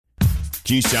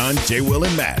Keyshawn, J. Will,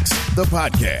 and Max, the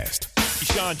podcast.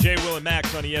 Keyshawn, J. Will, and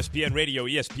Max on ESPN Radio,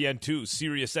 ESPN2,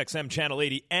 Sirius XM Channel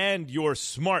 80, and your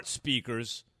smart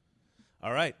speakers.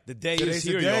 All right, the day is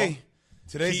here, y'all.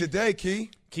 Today's the day, Key.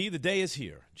 Key, the day is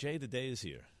here. Jay, the day is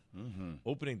here.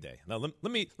 Opening day. Now, let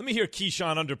me hear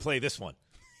Keyshawn underplay this one.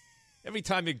 Every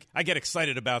time I get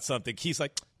excited about something, Key's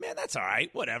like, man, that's all right,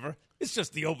 whatever. It's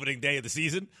just the opening day of the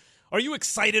season. Are you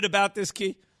excited about this,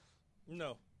 Key?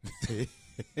 No.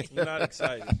 I'm not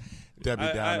excited. Debbie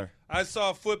Downer. I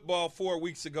saw football 4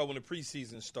 weeks ago when the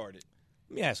preseason started.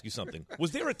 Let me ask you something.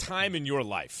 Was there a time in your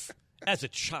life as a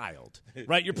child,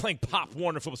 right, you're playing Pop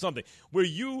Warner football, something, where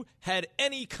you had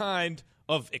any kind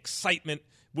of excitement,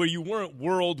 where you weren't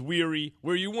world-weary,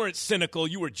 where you weren't cynical,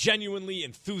 you were genuinely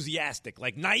enthusiastic,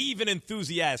 like naive and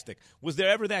enthusiastic? Was there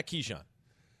ever that, Keyshawn?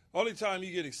 Only time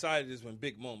you get excited is when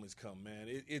big moments come,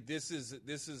 man. This is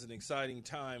an exciting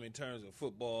time in terms of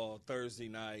football. Thursday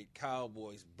night,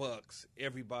 Cowboys, Bucs,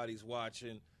 everybody's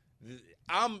watching.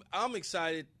 I'm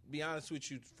excited, to be honest with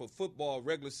you, for football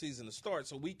regular season to start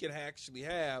so we can actually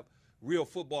have real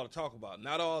football to talk about.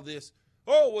 Not all this,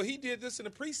 oh, well, he did this in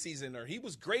the preseason, or he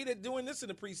was great at doing this in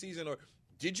the preseason, or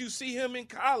did you see him in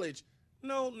college?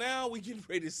 No, now we get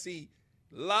ready to see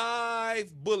live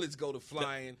bullets go to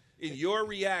flying in your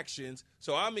reactions.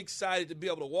 So I'm excited to be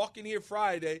able to walk in here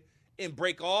Friday and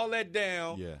break all that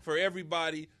down for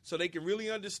everybody so they can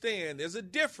really understand there's a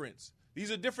difference.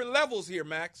 These are different levels here,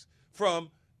 Max,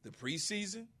 from the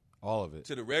preseason, all of it,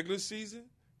 to the regular season,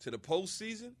 to the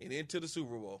postseason, and into the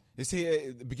Super Bowl. You see,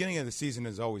 the beginning of the season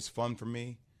is always fun for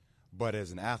me, but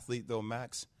as an athlete, though,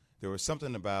 Max, there was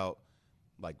something about,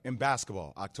 like in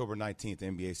basketball, October 19th, the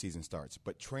NBA season starts.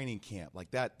 But training camp,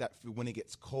 like that when it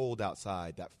gets cold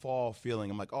outside, that fall feeling,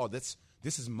 I'm like, oh, this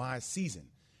is my season.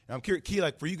 And I'm curious, Key,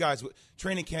 like for you guys,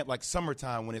 training camp, like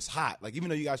summertime when it's hot, like even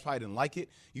though you guys probably didn't like it,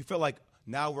 you feel like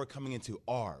now we're coming into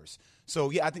ours. So,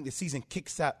 yeah, I think the season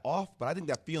kicks that off, but I think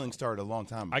that feeling started a long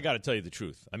time ago. I got to tell you the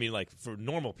truth. I mean, like, for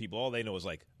normal people, all they know is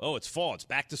like, oh, it's fall, it's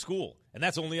back to school. And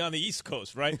that's only on the East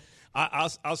Coast, right?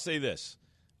 I'll say this.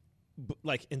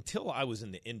 Like, until I was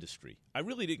in the industry, I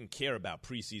really didn't care about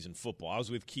preseason football. I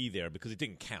was with Key there because it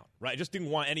didn't count, right? I just didn't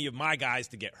want any of my guys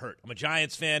to get hurt. I'm a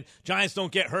Giants fan. Giants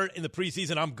don't get hurt in the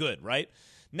preseason. I'm good, right?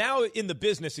 Now in the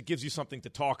business, it gives you something to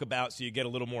talk about, so you get a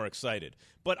little more excited.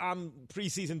 But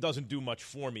preseason doesn't do much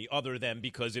for me other than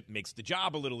because it makes the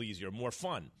job a little easier, more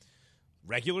fun.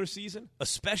 Regular season,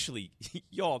 especially,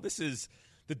 y'all, this is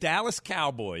the Dallas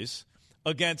Cowboys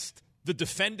against the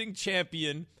defending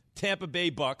champion Tampa Bay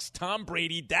Bucs, Tom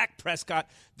Brady, Dak Prescott.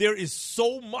 There is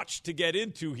so much to get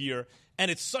into here,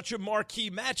 and it's such a marquee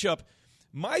matchup.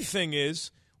 My thing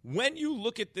is, when you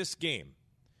look at this game,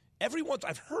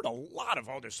 I've heard a lot of,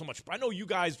 there's so much. I know you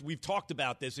guys, we've talked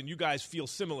about this, and you guys feel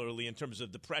similarly in terms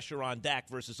of the pressure on Dak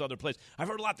versus other players. I've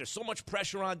heard a lot. There's so much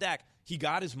pressure on Dak. He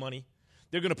got his money.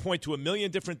 They're going to point to a million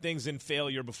different things in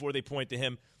failure before they point to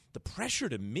him. The pressure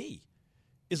to me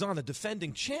is on the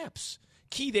defending champs.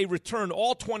 Key, they return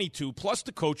all 22, plus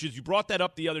the coaches. You brought that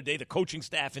up the other day, the coaching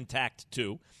staff intact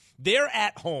too. They're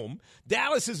at home.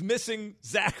 Dallas is missing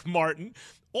Zach Martin.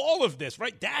 All of this,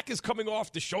 right? Dak is coming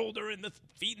off the shoulder and the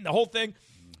feet and the whole thing.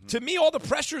 Mm-hmm. To me, all the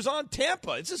pressure's on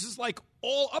Tampa. This is like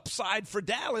all upside for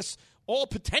Dallas, all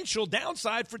potential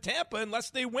downside for Tampa unless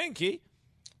they win, Key.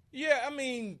 Yeah, I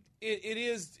mean,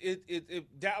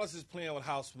 Dallas is playing with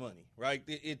house money, right?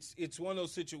 It's one of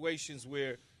those situations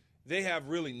where they have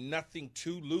really nothing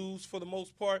to lose for the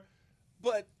most part.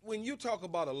 But when you talk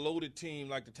about a loaded team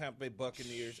like the Tampa Bay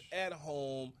Buccaneers at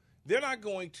home, they're not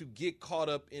going to get caught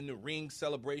up in the ring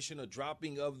celebration or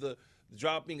dropping of the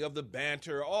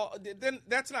banter. Then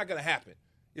that's not going to happen.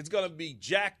 It's going to be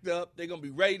jacked up. They're going to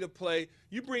be ready to play.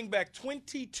 You bring back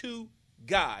 22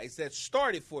 guys that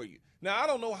started for you. Now, I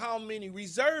don't know how many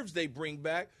reserves they bring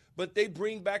back, but they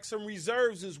bring back some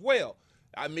reserves as well.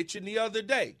 I mentioned the other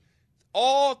day,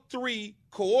 all three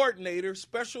coordinators,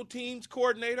 special teams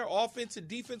coordinator, offensive,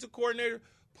 defensive coordinator,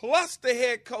 plus the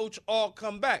head coach all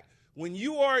come back. When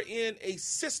you are in a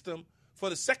system for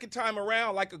the second time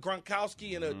around, like a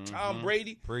Gronkowski and a Tom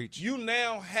Brady, you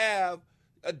now have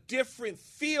a different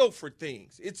feel for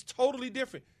things. It's totally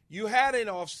different. You had an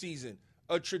offseason,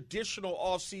 a traditional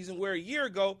offseason, where a year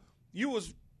ago you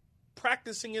was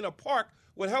practicing in a park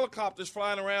with helicopters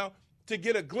flying around to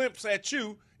get a glimpse at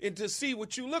you and to see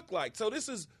what you look like. So this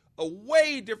is a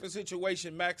way different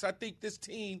situation, Max. I think this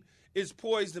team is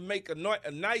poised to make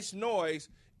a nice noise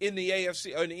in the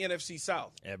AFC or in the NFC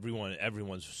South.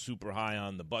 Everyone's super high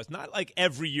on the Bucs. Not like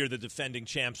every year the defending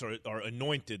champs are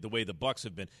anointed the way the Bucs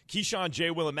have been. Keyshawn,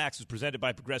 J. Will, and Max is presented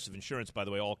by Progressive Insurance, by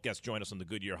the way. All guests join us on the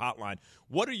Goodyear Hotline.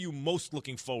 What are you most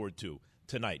looking forward to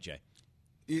tonight, Jay?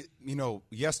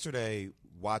 Yesterday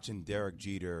watching Derek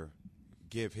Jeter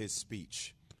give his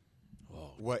speech,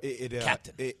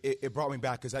 Captain. It brought me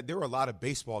back because there were a lot of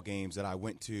baseball games that I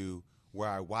went to where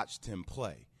I watched him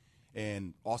play,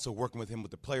 and also working with him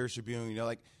with the Players Tribune.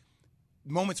 Like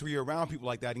moments where you're around people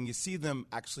like that and you see them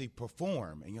actually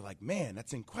perform, and you're like, man,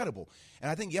 that's incredible.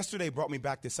 And I think yesterday brought me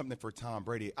back to something for Tom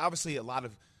Brady. Obviously, a lot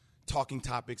of talking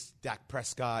topics: Dak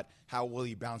Prescott, how will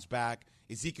he bounce back?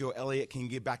 Ezekiel Elliott can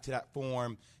get back to that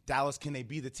form. Dallas, can they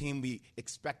be the team we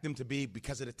expect them to be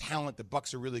because of the talent? The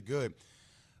Bucs are really good.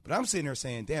 But I'm sitting there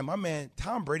saying, damn, my man,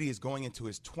 Tom Brady is going into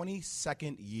his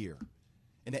 22nd year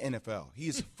in the NFL. He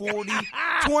is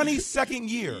 22nd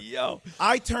year. Yo.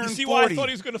 I turned 40. You see why I thought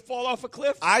he was going to fall off a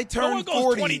cliff? I turned no one goes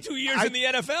 40. 22 years in the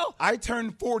NFL. I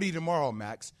turned 40 tomorrow,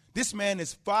 Max. This man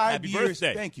is 5 Happy years.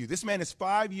 birthday. Thank you. This man is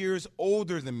 5 years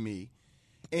older than me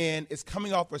and is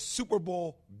coming off a Super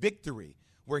Bowl victory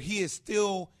where he is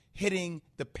still hitting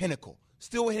the pinnacle,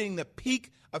 still hitting the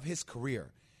peak of his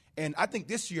career. And I think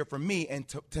this year for me and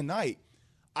tonight,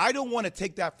 I don't want to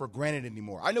take that for granted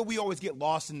anymore. I know we always get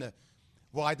lost in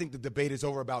I think the debate is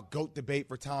over about GOAT debate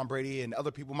for Tom Brady, and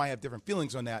other people might have different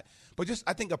feelings on that. But just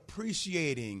I think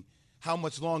appreciating how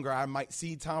much longer I might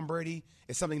see Tom Brady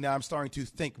is something that I'm starting to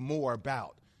think more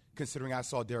about, considering I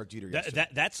saw Derek Jeter yesterday.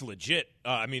 That's legit.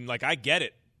 I get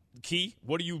it. Key,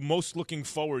 what are you most looking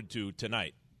forward to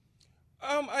tonight?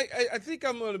 I think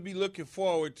I'm going to be looking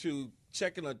forward to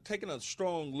taking a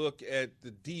strong look at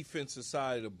the defensive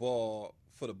side of the ball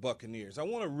for the Buccaneers. I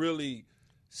want to really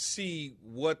see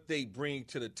what they bring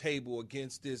to the table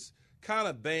against this kind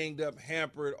of banged up,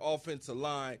 hampered offensive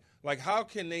line. Like, how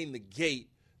can they negate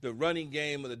the running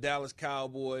game of the Dallas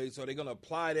Cowboys? Are they going to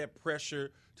apply that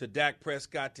pressure to Dak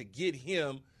Prescott to get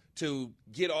him to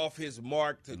get off his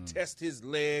mark, to test his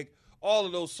leg, all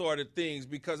of those sort of things?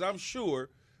 Because I'm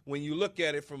sure when you look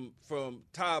at it from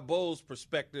Todd Bowles'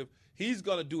 perspective, he's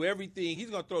going to do everything. He's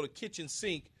going to throw the kitchen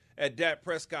sink at Dak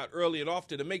Prescott early and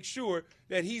often to make sure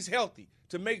that he's healthy,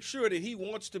 to make sure that he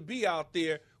wants to be out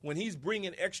there when he's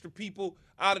bringing extra people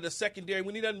out of the secondary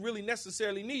when he doesn't really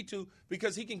necessarily need to,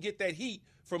 because he can get that heat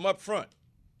from up front.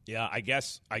 Yeah, I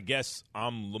guess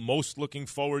I'm most looking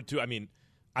forward to. I mean,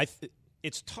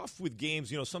 it's tough with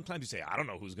games. Sometimes you say, I don't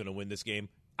know who's going to win this game.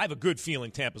 I have a good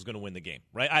feeling Tampa's going to win the game,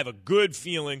 right? I have a good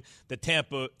feeling that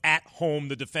Tampa, at home,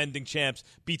 the defending champs,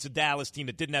 beats a Dallas team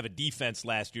that didn't have a defense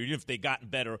last year, even if they gotten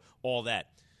better, all that.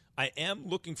 I am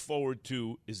looking forward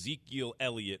to Ezekiel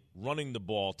Elliott running the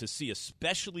ball, to see,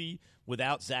 especially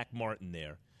without Zach Martin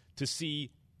there, to see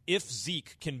if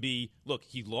Zeke can be – look,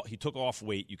 he took off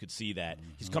weight. You could see that.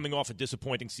 He's coming off a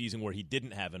disappointing season where he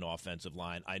didn't have an offensive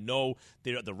line. I know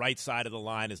the right side of the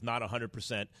line is not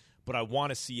 100%, but I want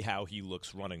to see how he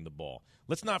looks running the ball.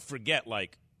 Let's not forget,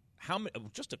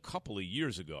 just a couple of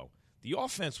years ago, the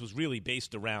offense was really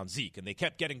based around Zeke, and they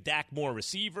kept getting Dak more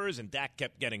receivers, and Dak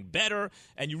kept getting better,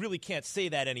 and you really can't say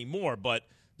that anymore. But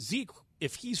Zeke,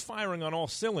 if he's firing on all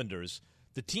cylinders,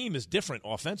 the team is different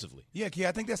offensively. Yeah,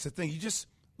 I think that's the thing. You just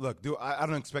 – look, I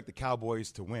don't expect the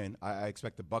Cowboys to win. I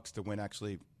expect the Bucs to win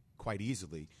actually quite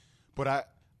easily. But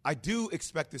I do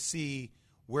expect to see –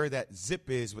 where that zip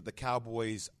is with the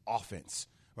Cowboys offense,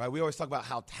 right? We always talk about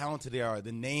how talented they are,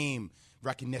 the name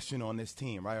recognition on this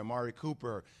team, right? Amari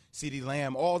Cooper, CeeDee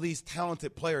Lamb, all these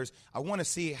talented players. I want to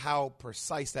see how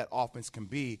precise that offense can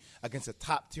be against a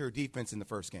top-tier defense in the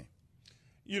first game.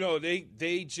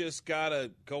 They just got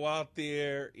to go out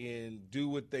there and do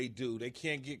what they do. They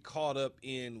can't get caught up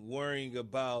in worrying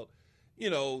about,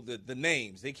 the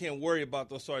names. They can't worry about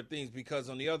those sort of things, because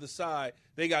on the other side,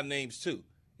 they got names too.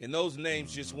 And those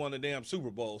names just won a damn Super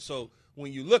Bowl. So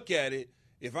when you look at it,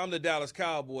 if I'm the Dallas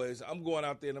Cowboys, I'm going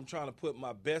out there and I'm trying to put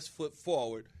my best foot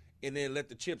forward and then let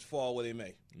the chips fall where they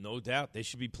may. No doubt. They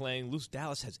should be playing loose.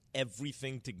 Dallas has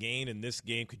everything to gain in this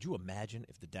game. Could you imagine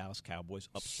if the Dallas Cowboys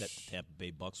upset the Tampa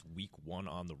Bay Bucs week 1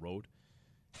 on the road?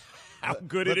 How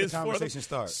good it is for them.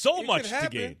 Start. So much to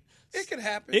gain. It could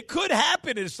happen. It could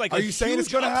happen. It's like Are you saying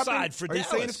it's going to happen? For Are you Dallas.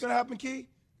 saying it's going to happen, Key?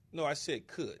 No, I said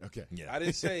could. Okay. Yeah. I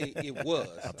didn't say it was.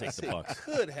 I'll take the Bucs.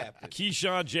 Could happen.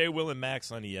 Keyshawn, J. Will, and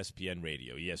Max on ESPN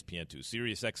Radio, ESPN2,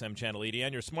 Sirius XM Channel 80,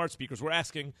 and your smart speakers. We're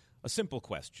asking a simple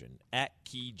question at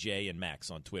Key, J, and Max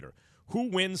on Twitter. Who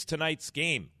wins tonight's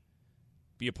game?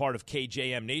 Be a part of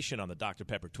KJM Nation on the Dr.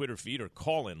 Pepper Twitter feed or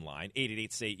call-in line,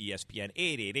 888-SAY-ESPN,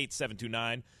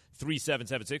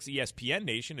 888-729-3776. ESPN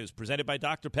Nation is presented by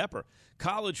Dr. Pepper.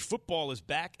 College football is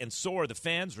back, and so are the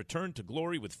fans. Return to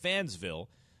glory with Fansville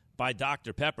by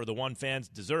Dr. Pepper, the one fans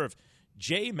deserve.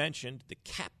 Jay mentioned the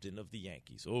captain of the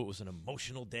Yankees. Oh, it was an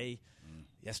emotional day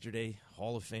yesterday,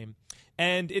 Hall of Fame.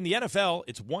 And in the NFL,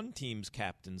 it's one team's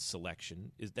captain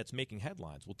selection that's making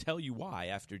headlines. We'll tell you why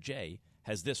after Jay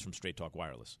has this from Straight Talk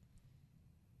Wireless.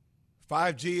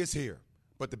 5G is here,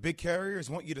 but the big carriers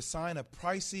want you to sign a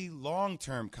pricey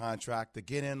long-term contract to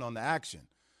get in on the action.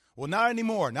 Well, not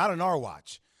anymore, not on our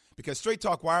watch, because Straight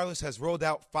Talk Wireless has rolled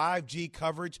out 5G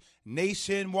coverage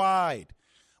nationwide,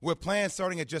 with plans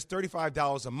starting at just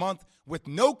 $35 a month with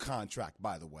no contract,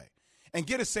 by the way. And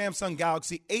get a Samsung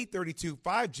Galaxy A32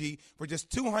 5G for just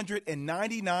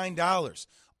 $299,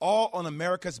 all on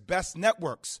America's best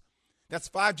networks. That's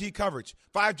 5G coverage,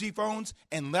 5G phones,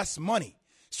 and less money.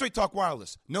 Straight Talk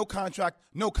Wireless, no contract,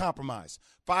 no compromise.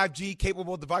 5G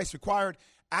capable device required.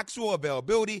 Actual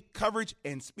availability, coverage,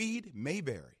 and speed may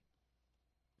vary.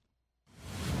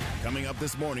 Coming up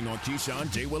this morning on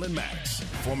Keyshawn, J. Will, and Max,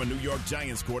 former New York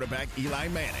Giants quarterback Eli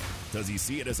Manning. Does he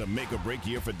see it as a make-or-break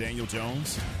year for Daniel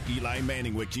Jones? Eli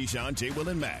Manning with Keyshawn, J. Will,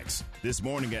 and Max. This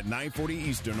morning at 9:40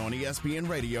 Eastern on ESPN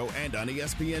Radio and on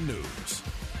ESPN News.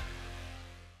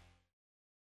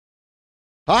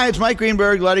 Hi, it's Mike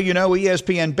Greenberg letting you know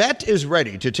ESPN Bet is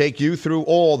ready to take you through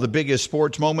all the biggest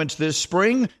sports moments this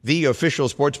spring. The official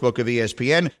sportsbook of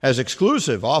ESPN has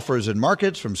exclusive offers and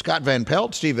markets from Scott Van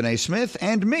Pelt, Stephen A. Smith,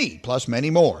 and me, plus many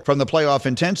more. From the playoff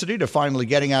intensity to finally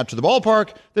getting out to the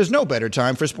ballpark, there's no better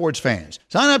time for sports fans.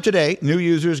 Sign up today. New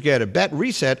users get a bet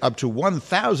reset up to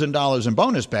 $1,000 in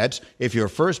bonus bets if your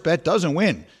first bet doesn't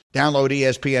win. Download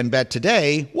ESPN Bet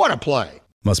today. What a play.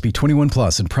 Must be 21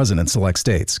 plus and present in select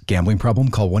states. Gambling problem?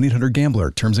 Call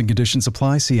 1-800-GAMBLER. Terms and conditions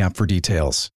apply. See app for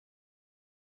details.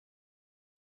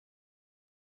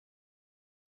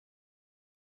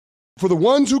 For the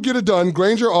ones who get it done,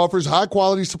 Grainger offers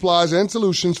high-quality supplies and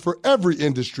solutions for every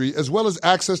industry, as well as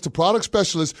access to product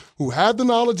specialists who have the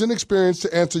knowledge and experience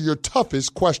to answer your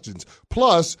toughest questions.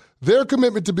 Plus, their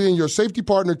commitment to being your safety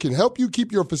partner can help you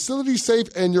keep your facility safe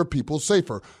and your people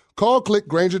safer. Call, click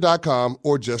Grainger.com,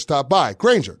 or just stop by.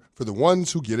 Grainger, for the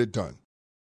ones who get it done.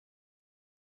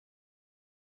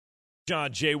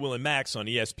 John, J. Will, and Max on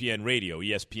ESPN Radio,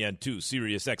 ESPN2,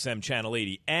 Sirius XM Channel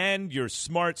 80, and your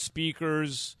smart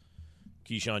speakers.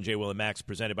 Keyshawn, J. Will, and Max,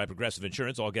 presented by Progressive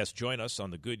Insurance. All guests join us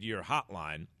on the Goodyear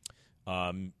Hotline.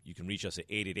 You can reach us at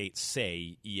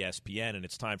 888-SAY-ESPN, and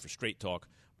it's time for Straight Talk,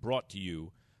 brought to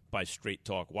you by Straight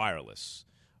Talk Wireless.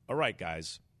 All right,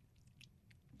 guys.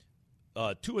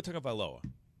 Tua Tagovailoa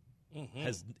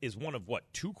is one of,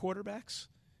 two quarterbacks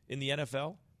in the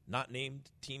NFL not named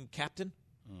team captain?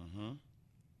 Let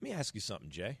me ask you something,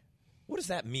 Jay. What does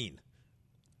that mean?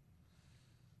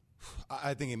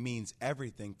 I think it means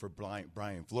everything for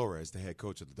Brian Flores, the head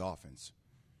coach of the Dolphins,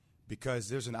 because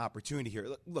there's an opportunity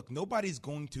here. Look, nobody's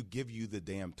going to give you the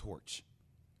damn torch.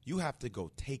 You have to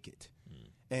go take it.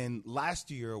 And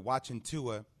last year, watching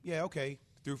Tua,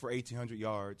 threw for 1,800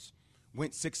 yards,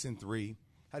 went 6-3,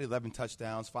 had 11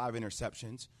 touchdowns, 5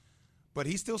 interceptions, but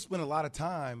he still spent a lot of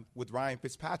time with Ryan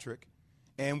Fitzpatrick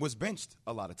and was benched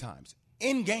a lot of times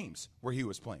in games where he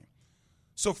was playing.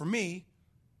 So for me,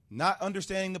 not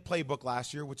understanding the playbook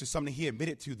last year, which is something he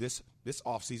admitted to this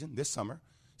offseason, this summer,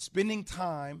 spending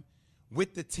time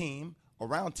with the team,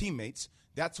 around teammates,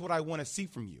 that's what I want to see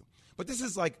from you. But this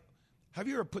is like, have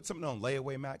you ever put something on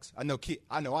layaway, Max? I know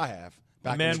I have.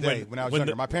 Back in the day when I was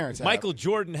younger, my parents had. Michael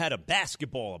Jordan had a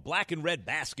basketball, a black and red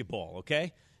basketball,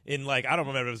 okay? In I don't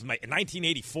remember, it was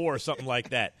 1984 or something like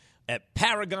that, at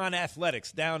Paragon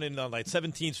Athletics down in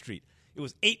 17th Street. It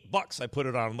was $8 I put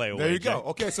it on layaway. There you go.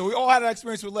 Okay, so we all had an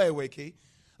experience with layaway, Key.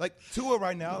 Like Tua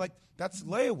right now, that's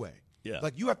layaway. Yeah.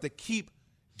 You have to keep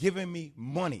giving me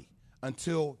money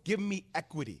giving me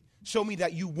equity. Show me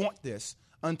that you want this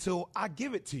until I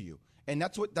give it to you. And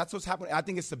that's what's happening. I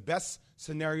think it's the best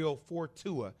scenario for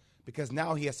Tua because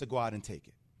now he has to go out and take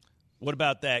it. What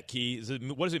about that, Key?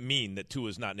 What does it mean that Tua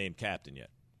is not named captain yet?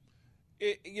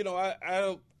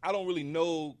 I don't really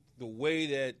know the way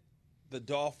that the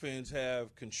Dolphins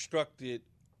have constructed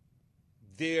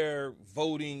their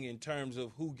voting in terms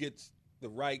of who gets the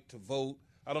right to vote.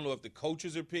 I don't know if the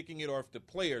coaches are picking it or if the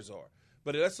players are.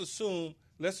 But let's assume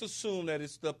that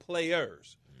it's the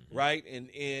players, right?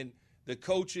 And the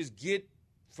coaches get,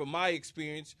 from my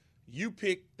experience, you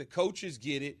pick, the coaches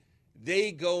get it,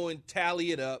 they go and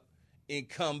tally it up and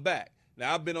come back.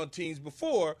 Now, I've been on teams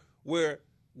before where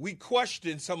we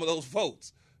question some of those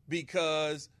votes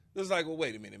because it was like, well,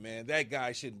 wait a minute, man, that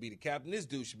guy shouldn't be the captain. This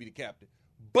dude should be the captain.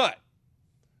 But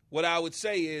what I would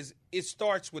say is it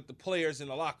starts with the players in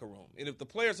the locker room. And if the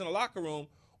players in the locker room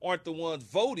aren't the ones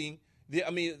voting, the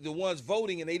ones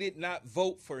voting and they did not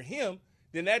vote for him,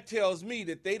 then that tells me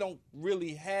that they don't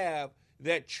really have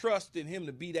that trust in him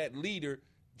to be that leader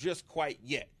just quite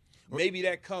yet. Maybe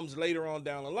that comes later on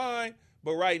down the line,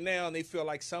 but right now they feel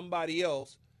like somebody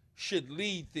else should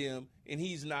lead them, and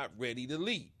he's not ready to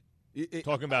lead.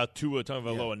 Talking about Tua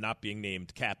Tagovailoa not being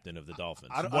named captain of the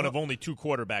Dolphins. One of only 2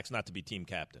 quarterbacks not to be team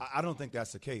captain. I don't think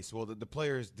that's the case. Well, the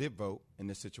players did vote in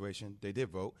this situation. They did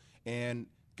vote. And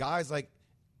guys like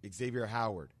Xavier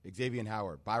Howard,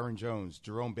 Byron Jones,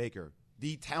 Jerome Baker,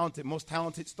 the most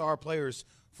talented star players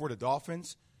for the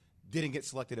Dolphins didn't get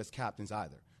selected as captains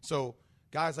either. So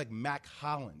guys like Mac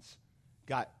Hollins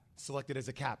got selected as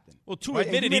a captain. Well, Tua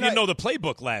admitted he didn't know the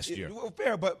playbook last year. Well,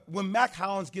 fair, but when Mac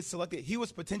Hollins gets selected, he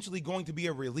was potentially going to be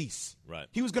a release. Right.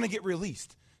 He was going to get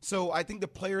released. So I think the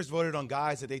players voted on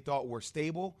guys that they thought were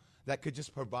stable, that could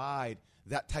just provide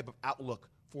that type of outlook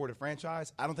for the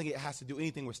franchise. I don't think it has to do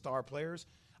anything with star players.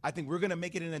 I think we're going to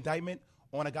make it an indictment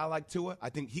on a guy like Tua. I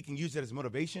think he can use it as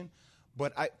motivation.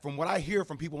 But from what I hear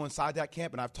from people inside that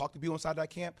camp, and I've talked to people inside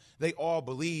that camp, they all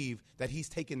believe that he's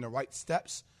taking the right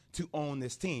steps to own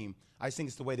this team. I think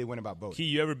it's the way they went about voting. Key,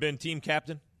 you ever been team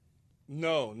captain?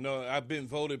 No. I've been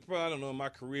voted, I don't know, in my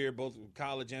career, both in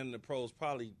college and in the pros,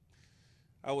 probably,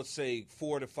 I would say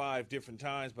 4 to 5 different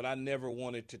times, but I never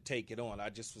wanted to take it on. I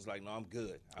just was like, no, I'm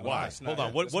good. Why? Hold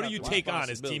on. What do you take on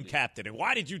as team captain, and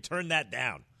why did you turn that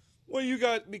down?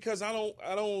 Well, because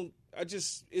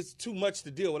it's too much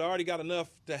to deal with. I already got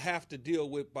enough to have to deal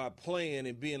with by playing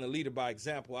and being a leader by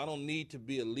example. I don't need to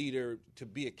be a leader to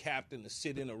be a captain, to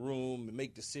sit in a room and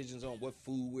make decisions on what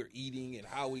food we're eating and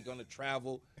how we're going to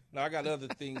travel. No, I got other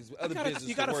things, business to worry about.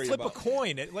 You got to flip a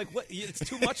coin. It's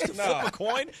too much to flip a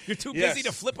coin? You're too busy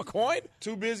to flip a coin?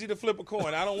 Too busy to flip a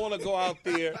coin. I don't want to go out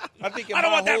there. I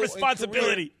don't want that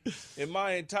responsibility. In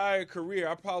my entire career,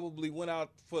 I probably went out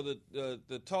for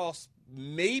the toss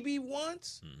maybe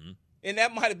once, and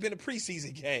that might have been a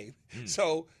preseason game.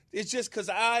 So it's just because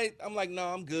I'm like, no,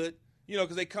 I'm good.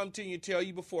 Because they come to you and tell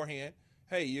you beforehand,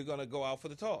 hey, you're going to go out for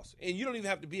the toss. And you don't even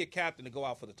have to be a captain to go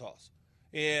out for the toss.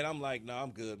 And I'm like, no,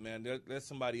 I'm good, man. Let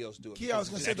somebody else do it. Yeah, I was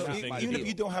going to say, though, even if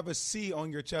you don't have a C on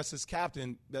your chest as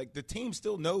captain, like the team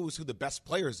still knows who the best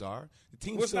players are. The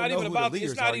team still knows who the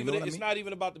leaders are. It's not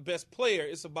even about the best player.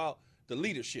 It's about the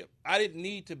leadership. I didn't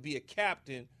need to be a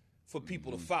captain for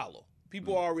people to follow.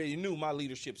 People already knew my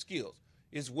leadership skills.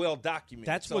 It's well documented.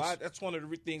 That's one of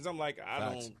the things I'm like,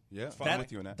 I'm with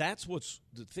you on that. That's what's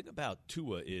the thing about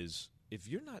Tua is if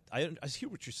you're not – I hear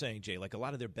what you're saying, Jay. Like a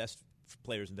lot of their best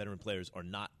players and veteran players are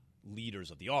not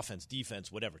leaders of the offense,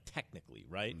 defense, whatever, technically,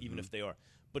 right? Even if they are.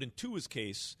 But in Tua's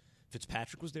case,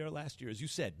 Fitzpatrick was there last year, as you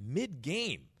said,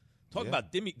 mid-game. Talk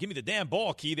about give me the damn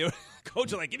ball, Key. They were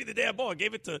coach like, give me the damn ball.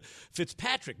 Gave it to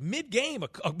Fitzpatrick mid-game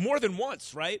more than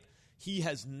once, right? He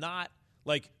has not –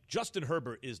 like Justin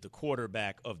Herbert is the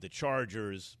quarterback of the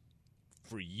Chargers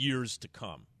for years to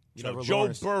come.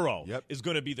 Joe Burrow is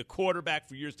going to be the quarterback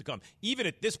for years to come. Even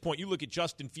at this point, you look at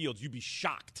Justin Fields, you'd be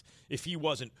shocked if he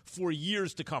wasn't for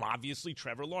years to come. Obviously,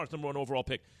 Trevor Lawrence, number 1 overall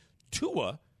pick.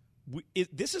 Tua,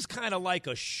 this is kind of like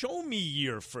a show-me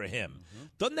year for him.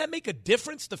 Doesn't that make a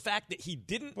difference, the fact that he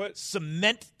didn't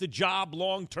cement the job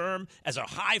long-term as a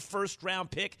high first-round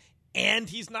pick and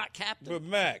he's not captain? But,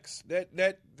 Max,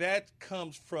 that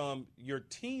comes from your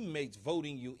teammates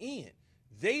voting you in.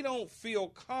 They don't feel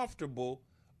comfortable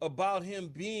about him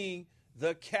being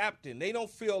the captain. They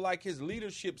don't feel like his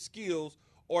leadership skills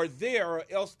are there, or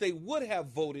else they would have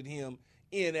voted him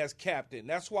in as captain.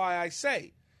 That's why I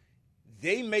say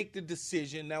they make the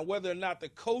decision. Now, whether or not the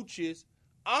coaches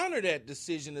honor that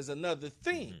decision is another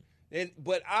thing.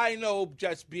 But I know,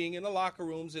 just being in the locker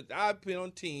rooms, that I've been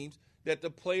on teams that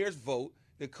the players vote,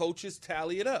 the coaches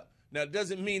tally it up. Now, it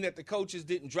doesn't mean that the coaches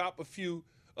didn't drop a few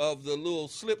of the little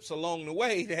slips along the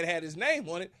way that had his name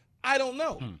on it. I don't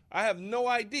know. I have no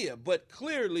idea. But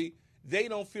clearly, they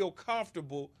don't feel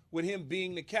comfortable with him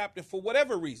being the captain for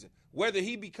whatever reason. Whether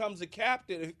he becomes a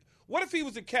captain. What if he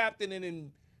was a captain and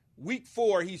in week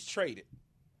 4 he's traded?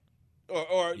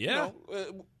 Because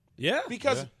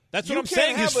that's what I'm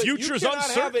saying. His future's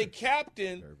uncertain.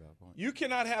 You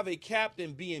cannot have a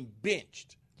captain being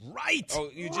benched. Right.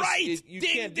 You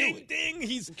can't do it.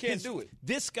 You can't do it.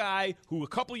 This guy who a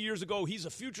couple years ago, he's a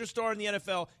future star in the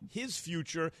NFL, his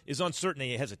future is uncertain.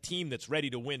 He has a team that's ready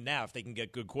to win now if they can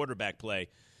get good quarterback play.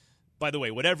 By the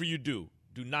way, whatever you do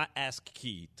not ask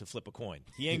Key to flip a coin.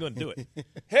 He ain't going to do it.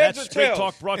 That's Straight tails.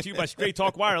 Talk brought to you by Straight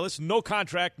Talk Wireless. No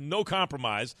contract, no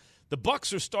compromise. The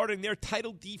Bucs are starting their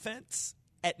title defense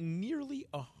at nearly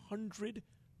 100%.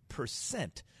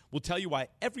 We'll tell you why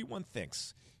everyone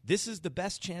thinks this is the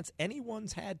best chance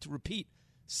anyone's had to repeat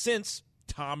since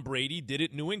Tom Brady did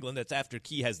it in New England. That's after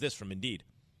Key has this from Indeed.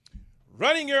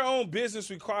 Running your own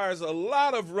business requires a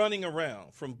lot of running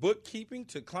around, from bookkeeping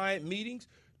to client meetings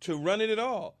to running it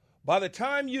all. By the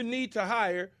time you need to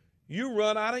hire, you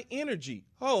run out of energy.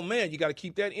 Oh, man, you got to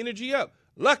keep that energy up.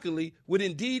 Luckily, with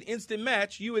Indeed Instant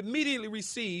Match, you immediately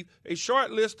receive a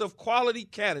short list of quality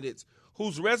candidates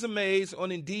whose resumes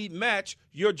on Indeed match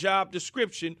your job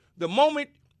description the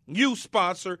moment you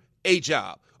sponsor a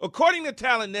job. According to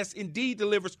Talent Nest, Indeed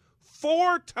delivers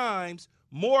 4 times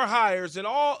more hires than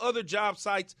all other job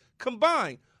sites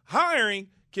combined. Hiring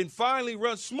can finally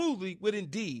run smoothly with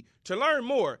Indeed. To learn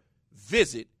more,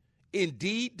 visit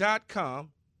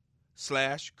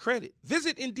Indeed.com/credit.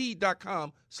 Visit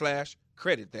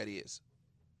Indeed.com/credit, that is.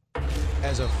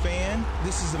 As a fan,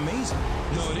 this is amazing.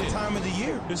 This is the time of the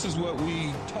year. This is what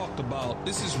we talked about.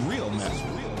 This is real, man.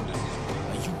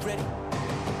 Are you ready?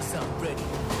 Because I'm ready.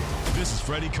 This is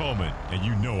Freddie Coleman, and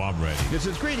you know I'm ready. This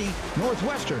is Greedy.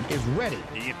 Northwestern is ready.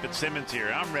 Ian Fitzsimmons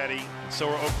here. I'm ready. So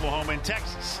are Oklahoma and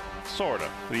Texas. Sort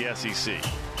of. The SEC.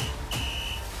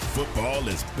 Football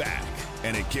is back,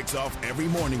 and it kicks off every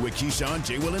morning with Keyshawn,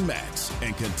 J. Will, and Max,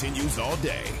 and continues all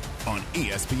day on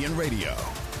ESPN Radio.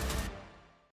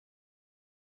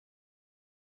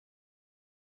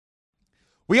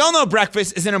 We all know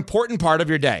breakfast is an important part of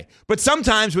your day, but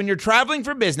sometimes when you're traveling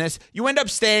for business, you end up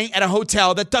staying at a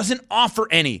hotel that doesn't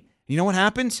offer any. You know what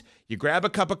happens? You grab a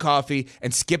cup of coffee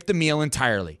and skip the meal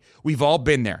entirely. We've all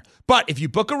been there. But if you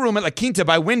book a room at La Quinta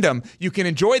by Wyndham, you can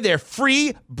enjoy their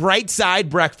free Bright Side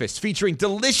breakfast featuring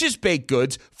delicious baked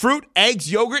goods, fruit, eggs,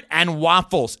 yogurt, and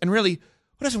waffles. And really,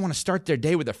 who doesn't want to start their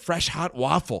day with a fresh hot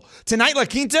waffle? Tonight, La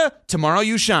Quinta, tomorrow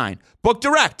you shine. Book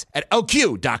direct at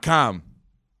lq.com.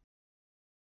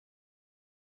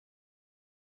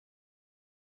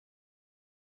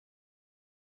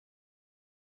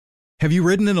 Have you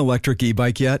ridden an electric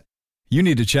e-bike yet? You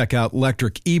need to check out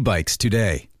Electric E-Bikes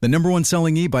today, the #1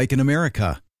 selling e-bike in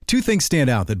America. 2 things stand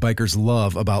out that bikers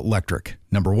love about Electric.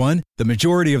 Number 1, the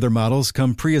majority of their models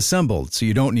come pre-assembled, so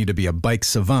you don't need to be a bike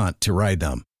savant to ride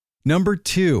them. Number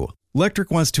 2,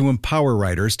 Electric wants to empower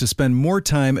riders to spend more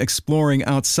time exploring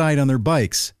outside on their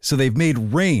bikes, so they've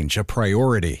made range a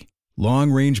priority.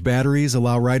 Long-range batteries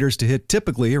allow riders to hit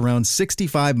typically around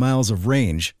 65 miles of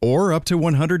range or up to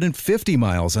 150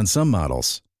 miles on some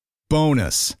models.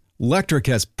 Bonus, Electric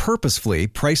has purposefully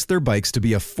priced their bikes to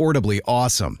be affordably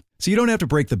awesome, so you don't have to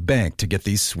break the bank to get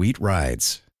these sweet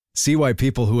rides. See why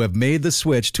people who have made the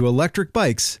switch to electric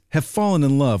bikes have fallen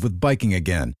in love with biking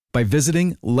again by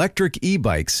visiting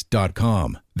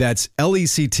electricebikes.com. That's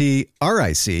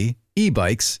LECTRIC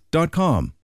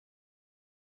ebikes.com.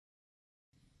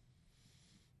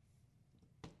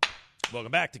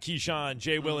 Welcome back to Keyshawn,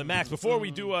 J. Will, and Max. Before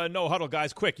we do a no huddle,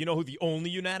 guys, quick, you know who the only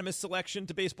unanimous selection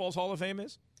to baseball's Hall of Fame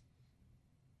is?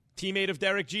 Teammate of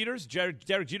Derek Jeter's.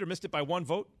 Derek Jeter missed it by 1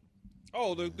 vote.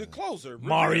 Oh, the closer.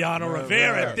 Mariano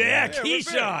Rivera. Yeah,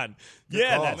 Keyshawn.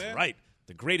 Yeah, call, that's man. right.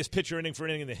 The greatest pitcher inning for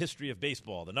inning in the history of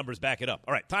baseball. The numbers back it up.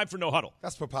 All right, time for no huddle.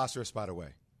 That's preposterous, by the way.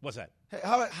 What's that? Hey,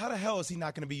 how the hell is he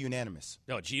not going to be unanimous?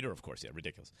 No, Jeter, of course. Yeah,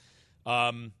 ridiculous.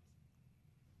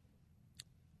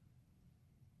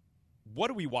 What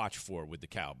do we watch for with the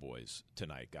Cowboys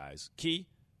tonight, guys? Key?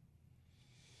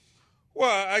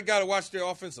 Well, I got to watch their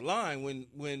offensive line.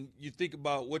 When you think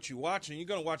about what you're watching, you're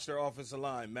going to watch their offensive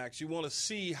line, Max. You want to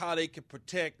see how they can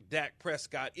protect Dak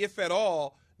Prescott, if at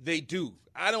all they do.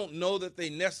 I don't know that they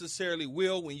necessarily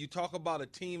will. When you talk about a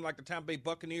team like the Tampa Bay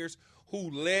Buccaneers, who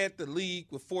led the league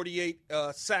with 48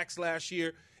 sacks last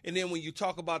year, and then when you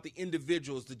talk about the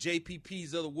individuals, the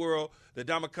JPPs of the world, the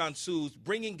Ndamukong Suhs,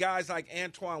 bringing guys like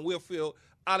Antoine Winfield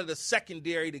out of the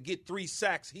secondary to get 3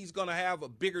 sacks, he's going to have a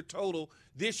bigger total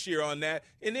this year on that.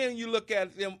 And then you look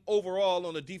at them overall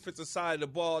on the defensive side of the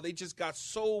ball, they just got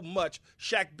so much.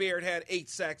 Shaq Barrett had 8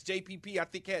 sacks. JPP, I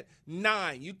think, had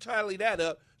 9. You tally that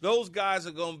up, those guys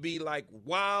are going to be like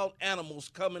wild animals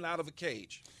coming out of a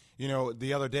cage. You know,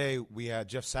 the other day we had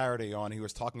Jeff Saturday on. He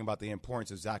was talking about the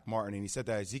importance of Zach Martin, and he said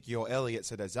that Ezekiel Elliott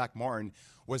said that Zach Martin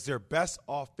was their best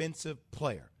offensive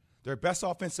player. Their best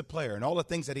offensive player and all the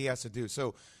things that he has to do.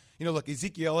 So, you know, look,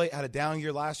 Ezekiel Elliott had a down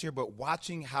year last year, but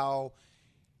watching how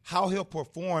he'll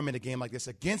perform in a game like this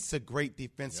against a great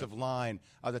defensive line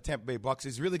of the Tampa Bay Bucs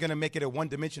is really going to make it a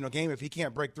one-dimensional game if he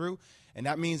can't break through, and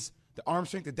that means the arm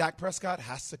strength of Dak Prescott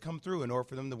has to come through in order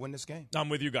for them to win this game. I'm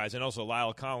with you guys. And also,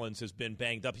 Lyle Collins has been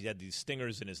banged up. He had these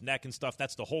stingers in his neck and stuff.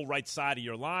 That's the whole right side of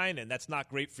your line, and that's not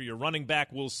great for your running back.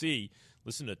 We'll see.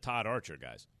 Listen to Todd Archer,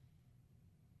 guys.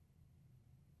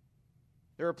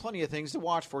 There are plenty of things to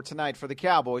watch for tonight for the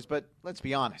Cowboys, but let's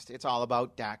be honest. It's all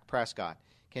about Dak Prescott.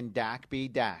 Can Dak be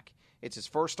Dak? It's his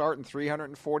first start in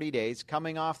 340 days,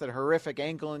 coming off that horrific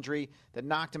ankle injury that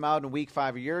knocked him out in Week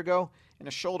 5 a year ago and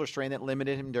a shoulder strain that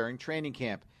limited him during training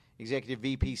camp. Executive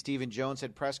VP Stephen Jones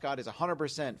said Prescott is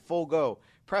 100% full go.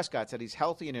 Prescott said he's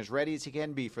healthy and as ready as he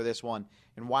can be for this one.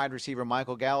 And wide receiver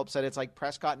Michael Gallup said it's like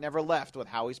Prescott never left with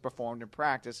how he's performed in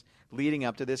practice leading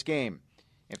up to this game.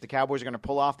 If the Cowboys are going to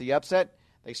pull off the upset,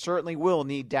 they certainly will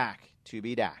need Dak to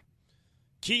be Dak.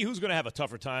 Key, who's going to have a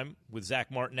tougher time with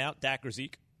Zach Martin out, Dak or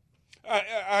Zeke?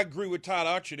 I agree with Todd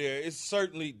Archer there. It's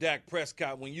certainly Dak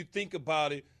Prescott. When you think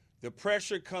about it, the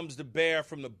pressure comes to bear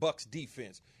from the Bucs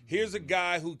defense. Here's a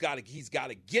guy he's got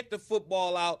to get the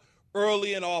football out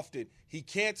early and often. He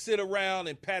can't sit around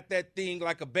and pat that thing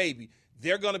like a baby.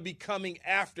 They're going to be coming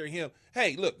after him.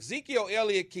 Hey, look, Zeke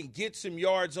Elliott can get some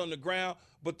yards on the ground,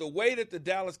 but the way that the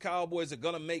Dallas Cowboys are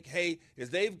going to make hay is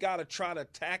they've got to try to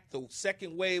attack the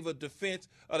second wave of defense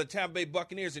of the Tampa Bay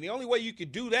Buccaneers. And the only way you can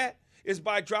do that is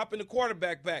by dropping the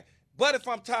quarterback back. But if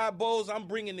I'm Todd Bowles, I'm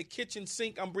bringing the kitchen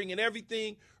sink. I'm bringing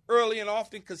everything early and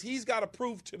often because he's got to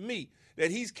prove to me that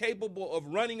he's capable of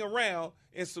running around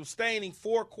and sustaining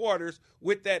 4 quarters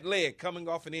with that leg coming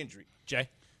off an injury. Jay?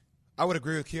 I would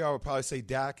agree with you. I would probably say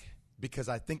Dak because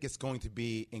I think it's going to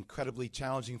be incredibly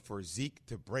challenging for Zeke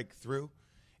to break through.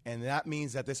 And that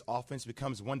means that this offense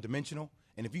becomes one-dimensional.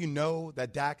 And if you know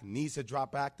that Dak needs to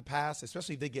drop back the pass,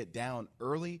 especially if they get down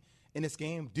early in this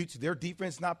game due to their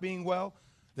defense not being well,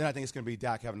 then I think it's going to be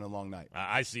Dak having a long night.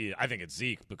 I see it. I think it's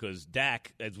Zeke because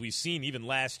Dak, as we've seen even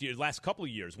last couple of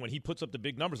years, when he puts up the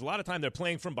big numbers, a lot of time they're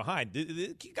playing from behind.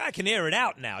 The guy can air it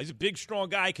out now. He's a big, strong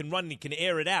guy. He can run and he can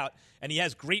air it out, and he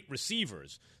has great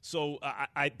receivers. So,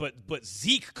 but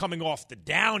Zeke coming off the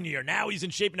down year, now he's in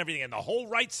shape and everything, and the whole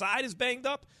right side is banged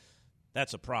up.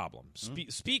 That's a problem.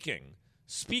 Speaking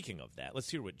of that, let's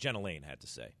hear what Jenna Laine had to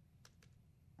say.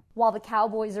 While the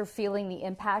Cowboys are feeling the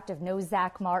impact of no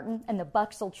Zach Martin, and the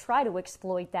Bucs will try to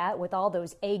exploit that with all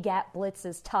those A-gap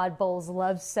blitzes Todd Bowles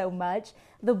loves so much,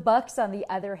 the Bucs, on the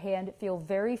other hand, feel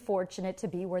very fortunate to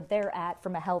be where they're at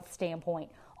from a health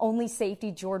standpoint. Only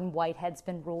safety Jordan Whitehead's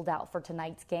been ruled out for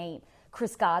tonight's game.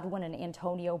 Chris Godwin and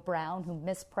Antonio Brown, who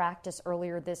missed practice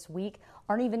earlier this week,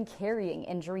 aren't even carrying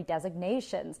injury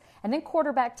designations. And then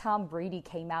quarterback Tom Brady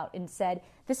came out and said,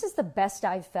 "This is the best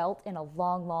I've felt in a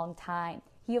long, long time."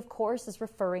 He, of course, is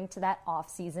referring to that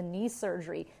off-season knee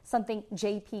surgery, something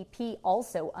JPP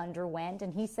also underwent.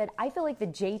 And he said, "I feel like the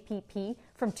JPP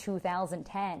from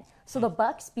 2010. So the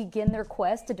Bucs begin their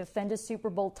quest to defend a Super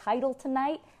Bowl title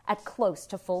tonight at close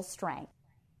to full strength.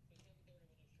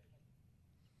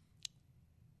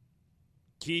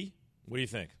 Key, what do you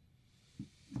think?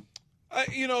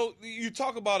 You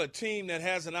talk about a team that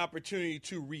has an opportunity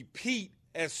to repeat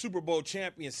as Super Bowl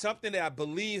champions, something that I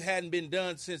believe hadn't been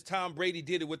done since Tom Brady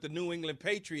did it with the New England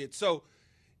Patriots. So,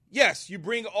 yes, you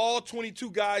bring all 22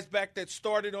 guys back that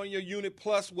started on your unit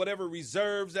plus whatever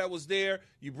reserves that was there.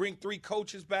 You bring 3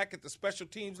 coaches back at the special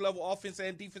teams level, offense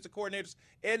and defensive coordinators,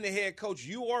 and the head coach.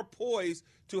 You are poised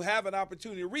to have an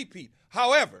opportunity to repeat.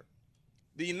 However,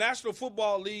 the National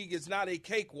Football League is not a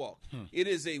cakewalk. It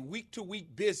is a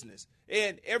week-to-week business,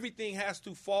 and everything has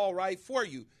to fall right for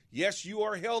you. Yes, you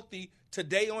are healthy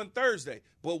today on Thursday,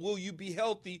 but will you be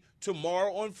healthy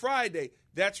tomorrow on Friday?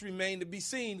 That's remained to be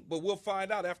seen, but we'll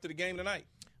find out after the game tonight.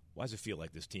 Why does it feel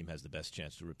like this team has the best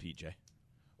chance to repeat, Jay?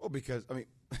 Well, because,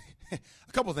 a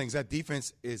couple of things. That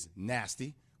defense is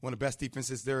nasty, one of the best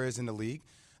defenses there is in the league.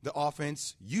 The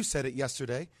offense, you said it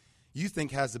yesterday, you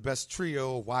think has the best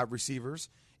trio of wide receivers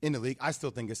in the league. I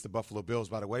still think it's the Buffalo Bills,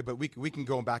 by the way, but we can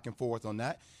go back and forth on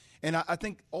that. And I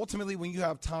think ultimately when you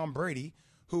have Tom Brady,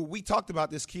 who we talked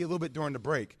about this, Key, a little bit during the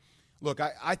break. Look,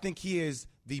 I think he is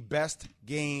the best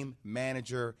game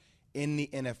manager in the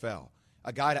NFL.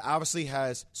 A guy that obviously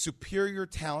has superior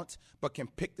talent but can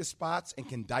pick the spots and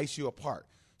can dice you apart.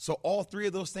 So all 3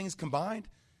 of those things combined,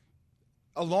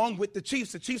 along with the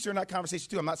Chiefs are in that conversation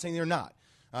too. I'm not saying they're not.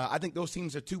 I think those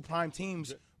teams are 2 prime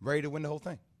teams ready to win the whole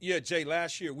thing. Yeah, Jay,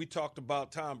 last year we talked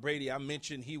about Tom Brady. I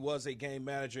mentioned he was a game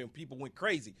manager and people went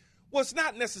crazy. Well, it's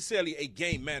not necessarily a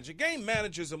game manager. Game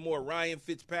managers are more Ryan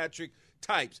Fitzpatrick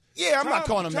types. Yeah, I'm not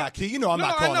calling him that, Key. You know I'm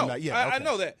not calling him that. Yeah, I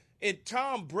know that. And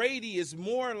Tom Brady is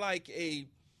more like a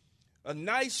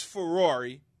nice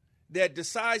Ferrari that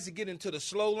decides to get into the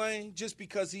slow lane just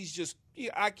because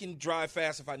I can drive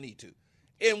fast if I need to.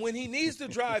 And when he needs to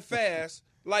drive fast,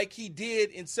 like he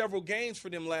did in several games for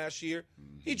them last year,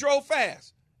 he drove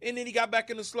fast. And then he got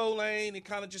back in the slow lane and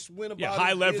kind of just went about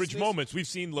high leverage business. moments. We've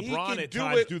seen LeBron at do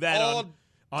times do that all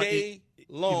day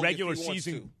long. Regular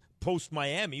season post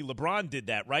Miami. LeBron did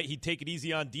that, right? He'd take it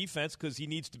easy on defense because he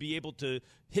needs to be able to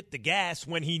hit the gas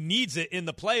when he needs it in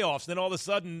the playoffs. Then all of a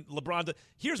sudden, LeBron.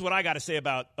 Here's what I got to say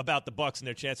about the Bucs and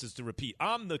their chances to repeat.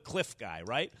 I'm the Cliff guy,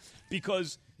 right?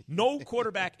 Because no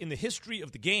quarterback in the history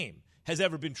of the game has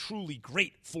ever been truly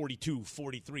great 42,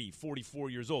 43, 44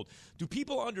 years old. Do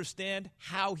people understand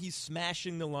how he's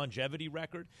smashing the longevity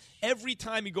record? Every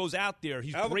time he goes out there,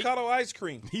 he's avocado ice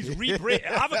cream. He's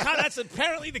avocado. That's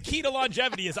apparently the key to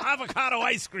longevity is avocado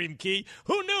ice cream, Key.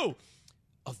 Who knew?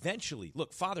 Eventually,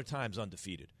 look, Father Time's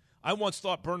undefeated. I once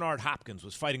thought Bernard Hopkins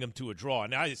was fighting him to a draw,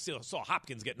 and I still saw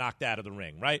Hopkins get knocked out of the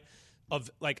ring, right?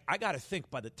 I got to think,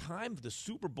 by the time the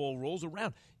Super Bowl rolls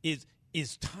around, is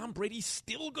Tom Brady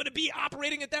still going to be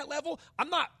operating at that level? I'm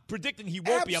not predicting he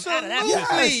won't be. I'm out of that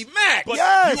business. Max. But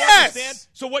Yes. you understand?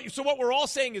 So what we're all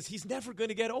saying is he's never going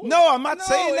to get old. No, I'm not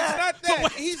saying that. It's not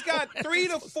that. He's got 3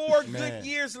 to 4 good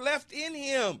years left in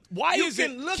him. Why you is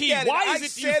can it, look Key, at it. why I is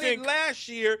it you said think, it last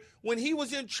year when he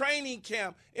was in training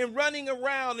camp and running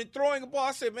around and throwing a ball.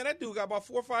 I said, man, that dude got about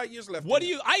 4 or 5 years left.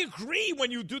 I agree when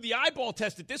you do the eyeball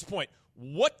test at this point.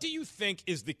 What do you think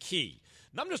is the key?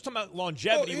 Now, I'm just talking about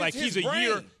longevity. He's a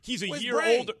year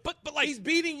older. But like he's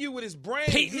beating you with his brain.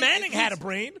 Peyton Manning had a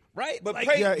brain, right? But like,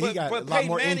 he got a lot Peyton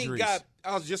more Manning injuries.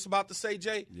 I was just about to say,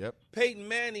 Jay. Yep. Peyton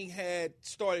Manning had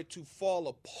started to fall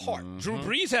apart. Mm-hmm. Drew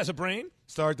Brees has a brain.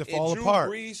 Started to fall Drew apart.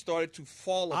 Brees started to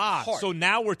fall apart. So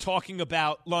now we're talking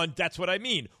about that's what I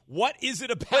mean. What is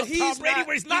it about Tom Brady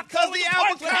where he's not because falling the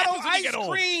apart? avocado ice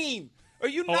cream. Are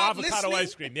you not avocado listening?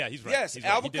 ice cream. Yeah, he's right. Yes, he's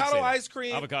right. avocado ice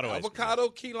cream, avocado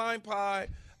key lime pie,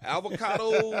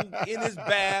 avocado in his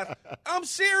bath. I'm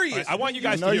serious. Right, I want you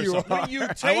guys to hear something. When you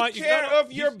take care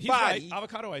of your body, right.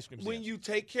 Avocado ice cream. When you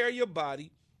take care of your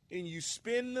body and you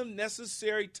spend the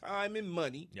necessary time and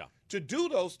money to do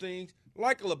those things,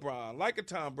 like a LeBron, like a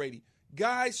Tom Brady,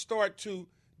 guys start to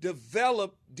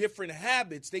develop different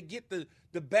habits. They get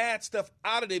the bad stuff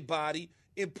out of their body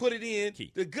and put it in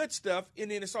the good stuff,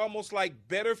 and then it's almost like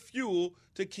better fuel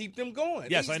to keep them going.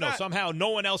 Yes, I know. Somehow no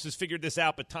one else has figured this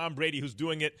out but Tom Brady, who's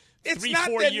doing it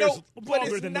 3-4 years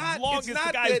longer than the longest.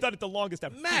 The guy who's done it the longest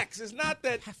ever. Max, it's not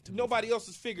that nobody else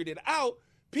has figured it out.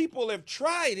 People have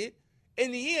tried it.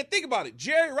 In the end, think about it.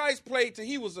 Jerry Rice played till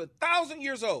he was 1,000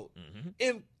 years old,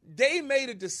 and they made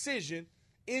a decision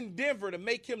in Denver to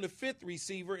make him the 5th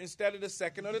receiver instead of the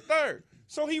 2nd or the 3rd.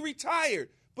 So he retired.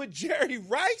 But Jerry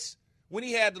Rice, when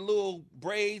he had the little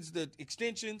braids, the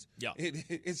extensions,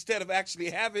 instead of actually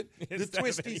having the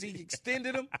twisties, he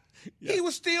extended them. He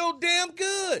was still damn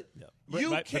good.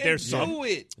 You can do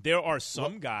it. There are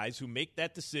some guys who make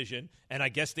that decision, and I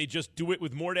guess they just do it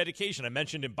with more dedication. I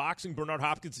mentioned in boxing, Bernard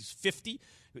Hopkins is 50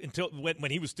 until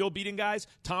when he was still beating guys.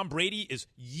 Tom Brady is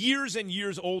years and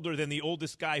years older than the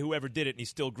oldest guy who ever did it, and he's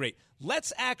still great.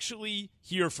 Let's actually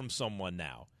hear from someone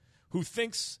now who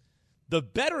thinks the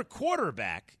better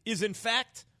quarterback is, in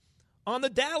fact, on the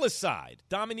Dallas side.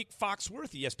 Dominique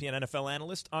Foxworth, ESPN NFL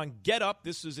analyst, on Get Up,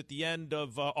 this is at the end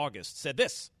of August, said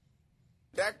this.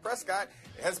 Dak Prescott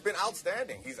has been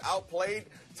outstanding. He's outplayed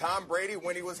Tom Brady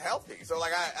when he was healthy. So,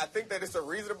 I think that it's a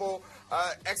reasonable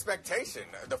expectation.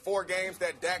 The 4 games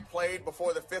that Dak played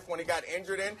before the 5th when he got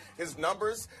injured in, his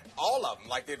numbers, all of them,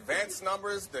 like the advanced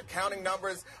numbers, the counting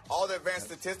numbers, all the advanced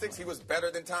statistics, he was better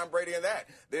than Tom Brady in that.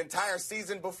 The entire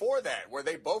season before that, where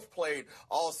they both played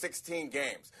all 16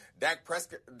 games, Dak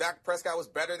Prescott was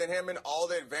better than him in all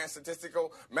the advanced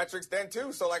statistical metrics then,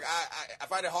 too. So, I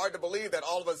find it hard to believe that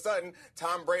all of a sudden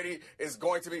Tom Brady is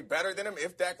going to be better than him.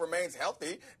 If Dak remains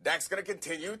healthy, Dak's going to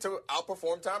continue to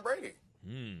outperform Tom Brady.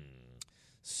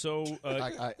 So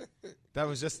that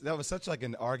was such like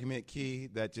an argument, Key,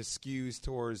 that just skews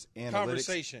towards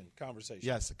analytics. Conversation.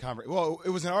 Yes, well, it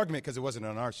was an argument because it wasn't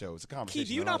on our show. It was a conversation. Key,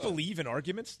 do you not believe in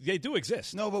arguments? They do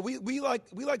exist. No, but we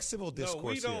like civil discourse. No,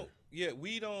 we don't. Here. Yeah,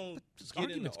 we don't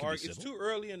get into arguments. It's too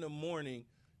early in the morning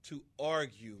to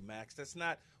argue, Max. That's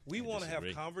not. We want to have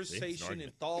conversation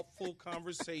and thoughtful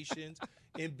conversations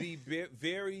and be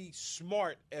very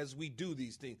smart as we do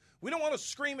these things. We don't want to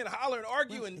scream and holler and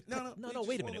argue. No.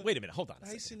 Wait a minute. Hold on.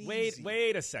 Nice and easy.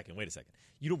 Wait a second.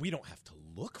 We don't have to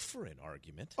look for an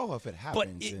argument. Oh, if it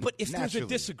happens. But if there's a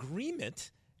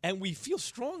disagreement and we feel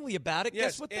strongly about it,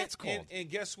 guess what that's called? And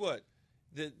guess what?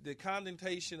 The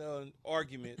connotation on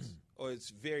arguments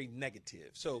is very negative.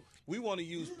 So we want to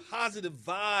use positive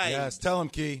vibes. Yes, tell him,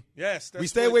 Key. Yes. We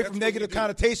stay away from negative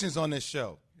connotations on this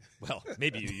show. Well,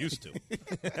 maybe you used to.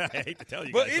 I hate to tell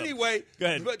you but guys anyway, go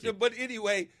ahead. But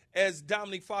anyway, as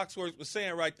Dominique Foxworth was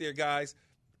saying right there, guys,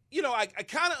 I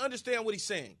kind of understand what he's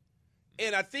saying.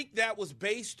 And I think that was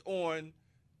based on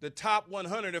the top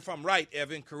 100, if I'm right,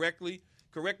 Evan, correct me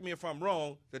if I'm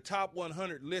wrong, the top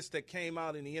 100 list that came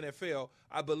out in the NFL,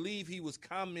 I believe he was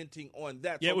commenting on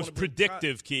that. Yeah, so it was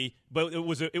predictive, Key, but it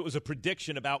was a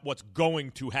prediction about what's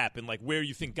going to happen, like where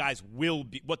you think guys will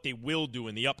be, what they will do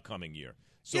in the upcoming year.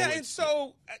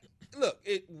 So look,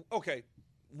 okay,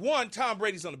 one, Tom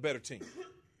Brady's on a better team.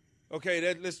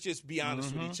 Okay, let's just be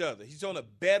honest with each other. He's on a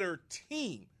better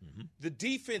team. The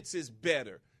defense is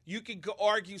better. You can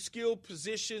argue skill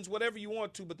positions, whatever you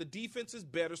want to, but the defense is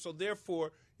better, so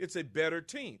therefore it's a better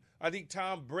team. I think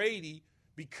Tom Brady,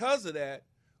 because of that,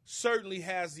 certainly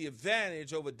has the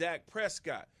advantage over Dak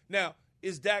Prescott. Now,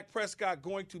 is Dak Prescott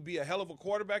going to be a hell of a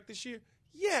quarterback this year?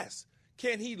 Yes.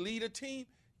 Can he lead a team?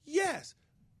 Yes.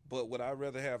 But would I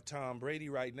rather have Tom Brady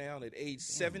right now at age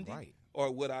 70? Right. Or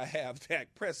would I have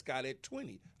Dak Prescott at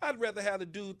 20? I'd rather have the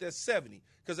dude that's 70.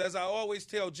 Because as I always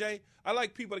tell Jay, I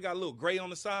like people that got a little gray on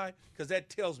the side because that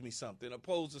tells me something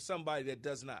opposed to somebody that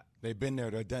does not. They've been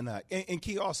there, they've done that. And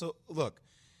Key, also, look,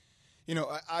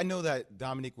 I know that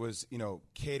Dominique was,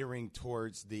 catering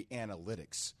towards the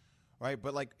analytics, right?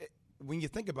 But, when you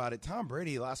think about it, Tom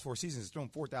Brady, last 4 seasons, has thrown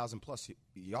 4,000-plus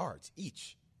yards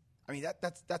each. I mean,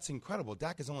 that's incredible.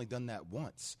 Dak has only done that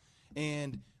once.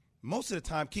 And most of the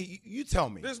time, Key, you tell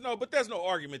me. There's no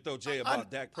argument, though, Jay,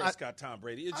 about Dak Prescott, Tom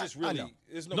Brady. It's just really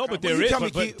 – there's no but there is.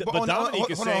 But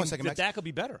Dominique is saying that Dak will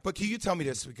be better. But can you tell me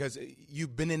this? Because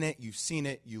you've been in it, you've seen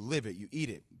it, you live it, you eat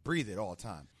it, breathe it all the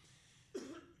time.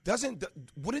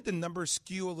 Wouldn't the numbers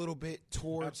skew a little bit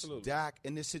towards Dak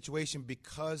in this situation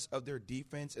because of their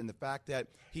defense and the fact that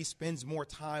he spends more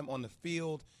time on the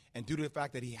field and due to the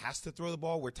fact that he has to throw the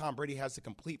ball where Tom Brady has the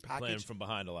complete package? Playing from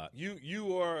behind a lot.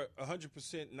 You are 100%,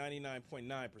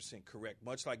 99.9% correct.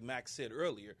 Much like Max said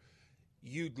earlier,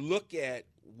 you look at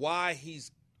why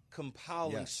he's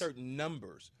compiling certain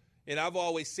numbers. And I've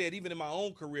always said, even in my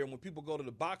own career, when people go to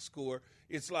the box score,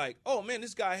 it's like, oh, man,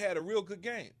 this guy had a real good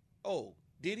game. Oh,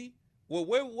 did he? Well,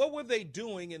 what were they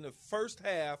doing in the first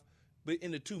half but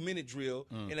in the 2-minute drill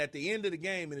and at the end of the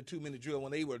game in the 2-minute drill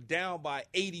when they were down by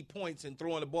 80 points and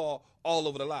throwing the ball all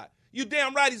over the lot? You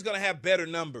damn right he's going to have better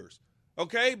numbers,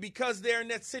 okay, because they're in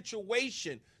that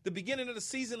situation. The beginning of the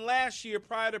season last year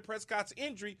prior to Prescott's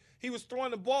injury, he was throwing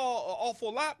the ball an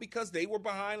awful lot because they were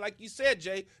behind, like you said,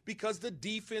 Jay, because the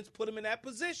defense put him in that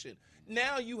position.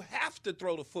 Now you have to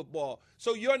throw the football,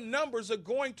 so your numbers are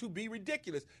going to be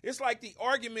ridiculous. It's like the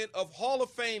argument of Hall of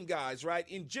Fame guys, right,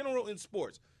 in general in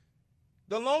sports.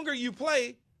 The longer you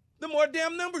play, the more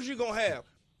damn numbers you're going to have.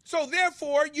 So,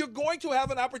 therefore, you're going to have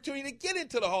an opportunity to get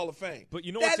into the Hall of Fame. But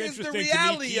you know what's interesting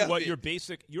to me, Key, what your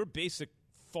basic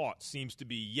thought seems to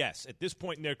be, yes, at this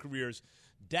point in their careers,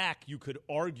 Dak, you could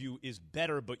argue, is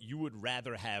better, but you would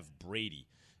rather have Brady.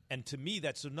 And to me,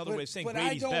 that's another way of saying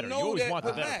Brady's better. You always want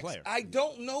the better player. I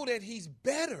don't know that he's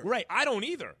better. Right. I don't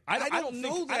either. I don't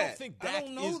know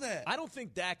that. I don't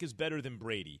think Dak is better than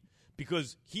Brady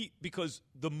because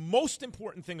the most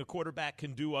important thing a quarterback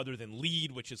can do other than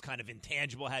lead, which is kind of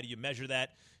intangible, how do you measure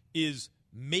that, is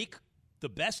make the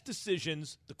best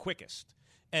decisions the quickest.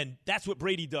 And that's what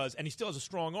Brady does, and he still has a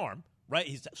strong arm, right?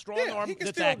 He's a strong arm he can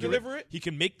that's still accurate. Deliver it. He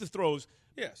can make the throws.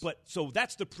 Yes. But so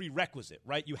that's the prerequisite,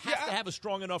 right? You have to have a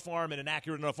strong enough arm and an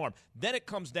accurate enough arm. Then it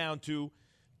comes down to,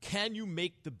 can you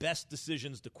make the best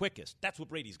decisions the quickest? That's what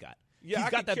Brady's got. Yeah,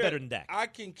 he's got that better than Dak. I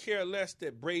can care less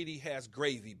that Brady has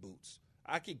gravy boots.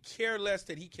 I can care less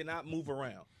that he cannot move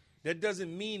around. That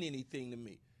doesn't mean anything to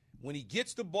me. When he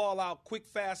gets the ball out quick,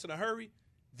 fast, in a hurry,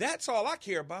 that's all I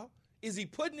care about. Is he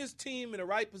putting his team in the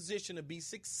right position to be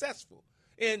successful?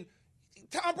 And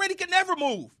Tom Brady can never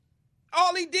move.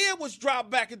 All he did was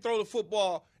drop back and throw the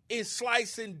football and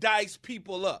slice and dice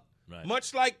people up,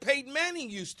 much like Peyton Manning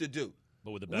used to do.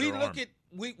 But with a better arm.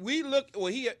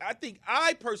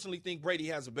 I personally think Brady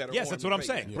has a better arm. Yes, that's what I'm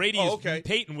saying. Yeah. Brady is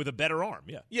Peyton with a better arm.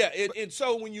 Yeah. Yeah, and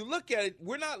so when you look at it,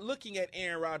 we're not looking at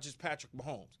Aaron Rodgers, Patrick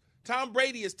Mahomes. Tom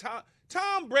Brady is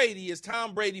Tom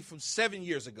Brady from 7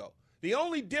 years ago. The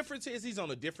only difference is he's on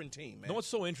a different team, man. You know what's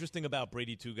so interesting about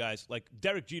Brady, too, guys? Like,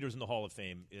 Derek Jeter's in the Hall of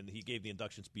Fame, and he gave the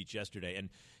induction speech yesterday, and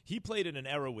he played in an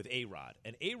era with A-Rod.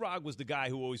 And A-Rod was the guy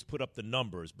who always put up the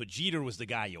numbers, but Jeter was the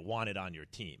guy you wanted on your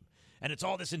team. And it's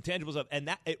all this intangible stuff. And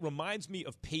it reminds me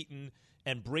of Peyton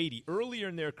and Brady. Earlier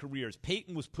in their careers,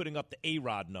 Peyton was putting up the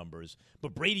A-Rod numbers,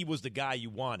 but Brady was the guy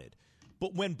you wanted.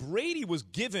 But when Brady was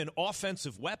given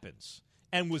offensive weapons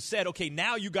and was said, okay,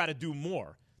 now you got to do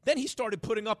more, then he started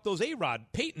putting up those A-Rod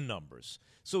Peyton numbers.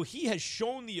 So he has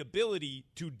shown the ability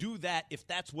to do that if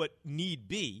that's what need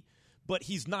be, but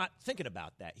he's not thinking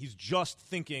about that. He's just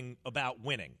thinking about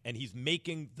winning, and he's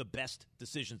making the best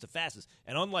decisions the fastest.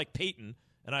 And unlike Peyton,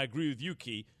 and I agree with you,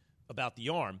 Key, about the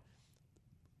arm,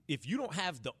 if you don't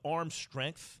have the arm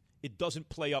strength, it doesn't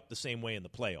play up the same way in the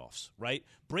playoffs, right?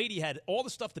 Brady had all the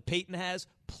stuff that Peyton has,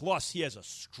 plus he has a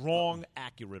strong,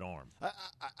 accurate arm.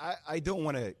 I don't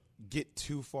want to get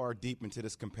too far deep into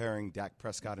this comparing Dak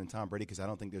Prescott and Tom Brady because I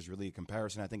don't think there's really a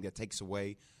comparison. I think that takes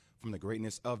away from the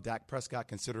greatness of Dak Prescott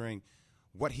considering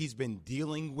what he's been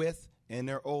dealing with in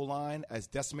their O-line, as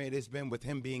decimated it's been with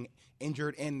him being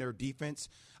injured in their defense,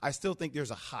 I still think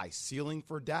there's a high ceiling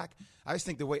for Dak. I just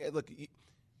think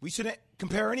we shouldn't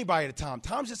compare anybody to Tom.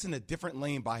 Tom's just in a different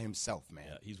lane by himself, man.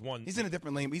 Yeah, He's in a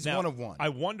different lane. He's now, one of one. I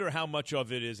wonder how much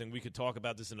of it is, and we could talk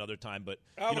about this another time, but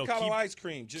avocado ice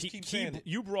cream. Just keep saying it.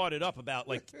 You brought it up about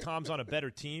Tom's on a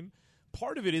better team.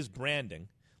 Part of it is branding.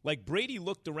 Like Brady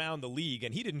looked around the league,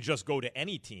 and he didn't just go to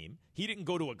any team. He didn't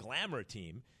go to a glamour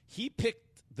team. He picked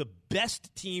the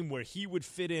best team where he would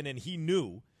fit in, and he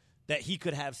knew that he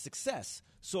could have success.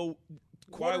 So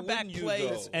quarterback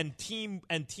play and team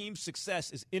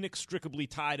success is inextricably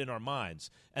tied in our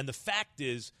minds. And the fact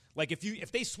is,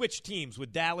 if they switch teams,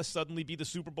 would Dallas suddenly be the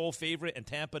Super Bowl favorite and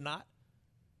Tampa not?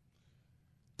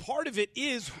 Part of it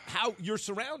is how your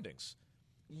surroundings.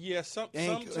 Yeah,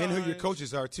 and who your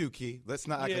coaches are too, Key. Let's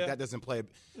not act like that doesn't play.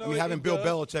 Having Bill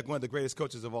Belichick, one of the greatest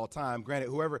coaches of all time. Granted,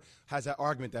 whoever has that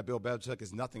argument that Bill Belichick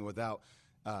is nothing without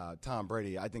Tom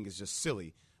Brady, I think is just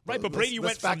silly. Right, but Brady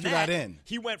went from that.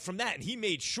 He went from that, and he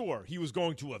made sure he was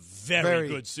going to a very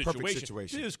good situation. Perfect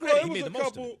situation. To his credit, he made the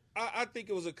most of it. I think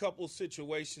it was a couple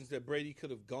situations that Brady could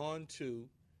have gone to,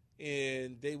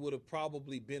 and they would have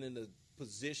probably been in a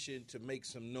position to make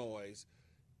some noise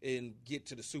and get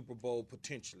to the Super Bowl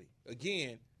potentially.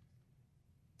 Again,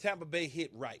 Tampa Bay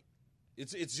hit right.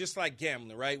 It's just like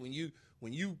gambling, right? When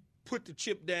you put the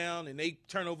chip down and they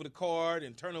turn over the card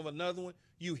and turn over another one,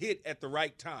 you hit at the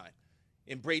right time.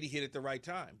 And Brady hit at the right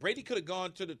time. Brady could have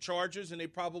gone to the Chargers and they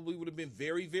probably would have been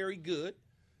very, very good,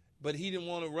 but he didn't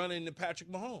want to run into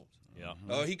Patrick Mahomes.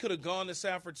 Yeah. He could have gone to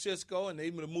San Francisco and they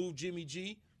would have moved Jimmy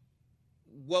G.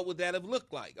 What would that have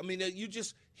looked like? I mean,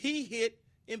 he hit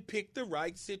and picked the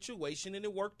right situation, and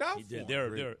it worked out for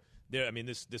him.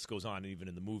 This goes on even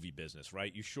in the movie business,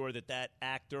 right? You sure that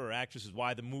actor or actress is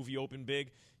why the movie opened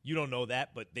big? You don't know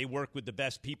that, but they work with the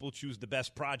best people, choose the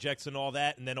best projects and all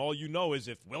that, and then all you know is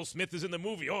if Will Smith is in the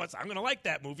movie, I'm going to like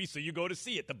that movie, so you go to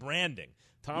see it. The branding.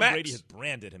 Tom Brady has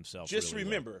branded himself. Just really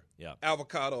remember, well.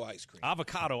 avocado ice cream.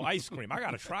 Avocado ice cream. I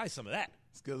got to try some of that.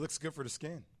 It's good. Looks good for the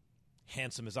skin.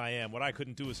 Handsome as I am, what I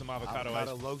couldn't do is some avocado ice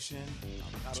cream. Lotion,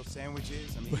 avocado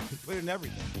sandwiches. I mean, put it in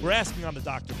everything. We're asking on the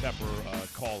Dr. Pepper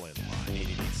call-in line,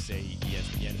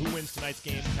 888-SAY-ESPN. Who wins tonight's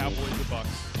game, Cowboys or Bucs?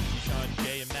 Keyshawn,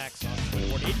 Jay, and Max on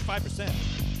Twitter. 85%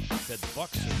 said the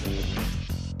Bucs are going to win.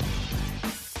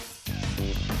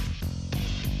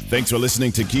 Thanks for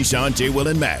listening to Keyshawn, J. Will,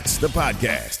 and Max, the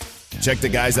podcast. Check the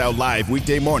guys out live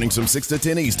weekday mornings from 6 to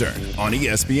 10 Eastern on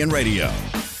ESPN Radio.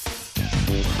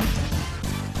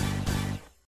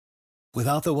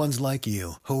 Without the ones like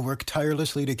you, who work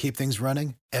tirelessly to keep things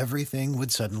running, everything would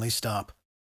suddenly stop.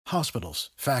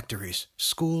 Hospitals, factories,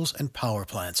 schools, and power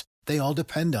plants, they all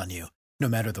depend on you. No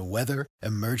matter the weather,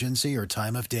 emergency, or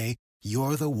time of day,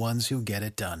 you're the ones who get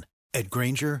it done. At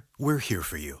Grainger, we're here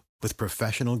for you with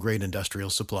professional-grade industrial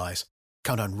supplies.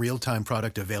 Count on real-time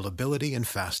product availability and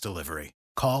fast delivery.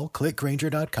 Call, click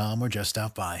Grainger.com, or just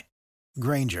stop by.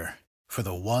 Grainger, for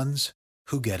the ones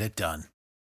who get it done.